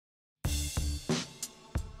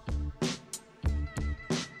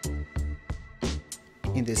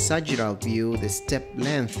In the sagittal view, the step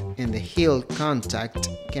length and the heel contact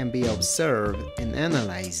can be observed and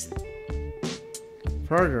analyzed.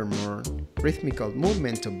 Furthermore, rhythmical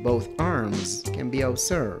movement of both arms can be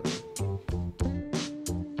observed.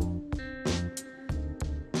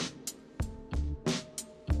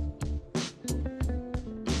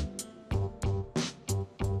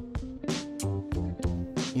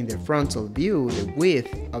 In the frontal view, the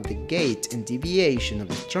width of the gait and deviation of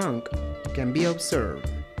the trunk can be observed.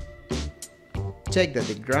 Check that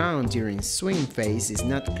the ground during swing phase is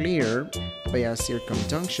not cleared by a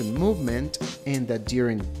circumduction movement and that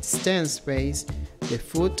during stance phase, the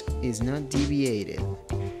foot is not deviated.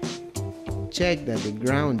 Check that the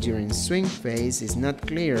ground during swing phase is not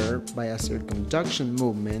cleared by a circumduction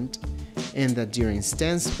movement and that during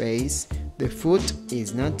stance phase, the foot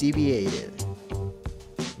is not deviated.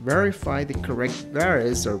 Verify the correct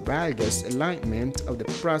varus or valgus alignment of the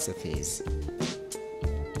prosthesis.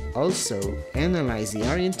 Also, analyze the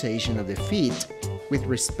orientation of the feet with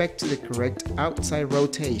respect to the correct outside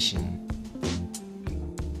rotation.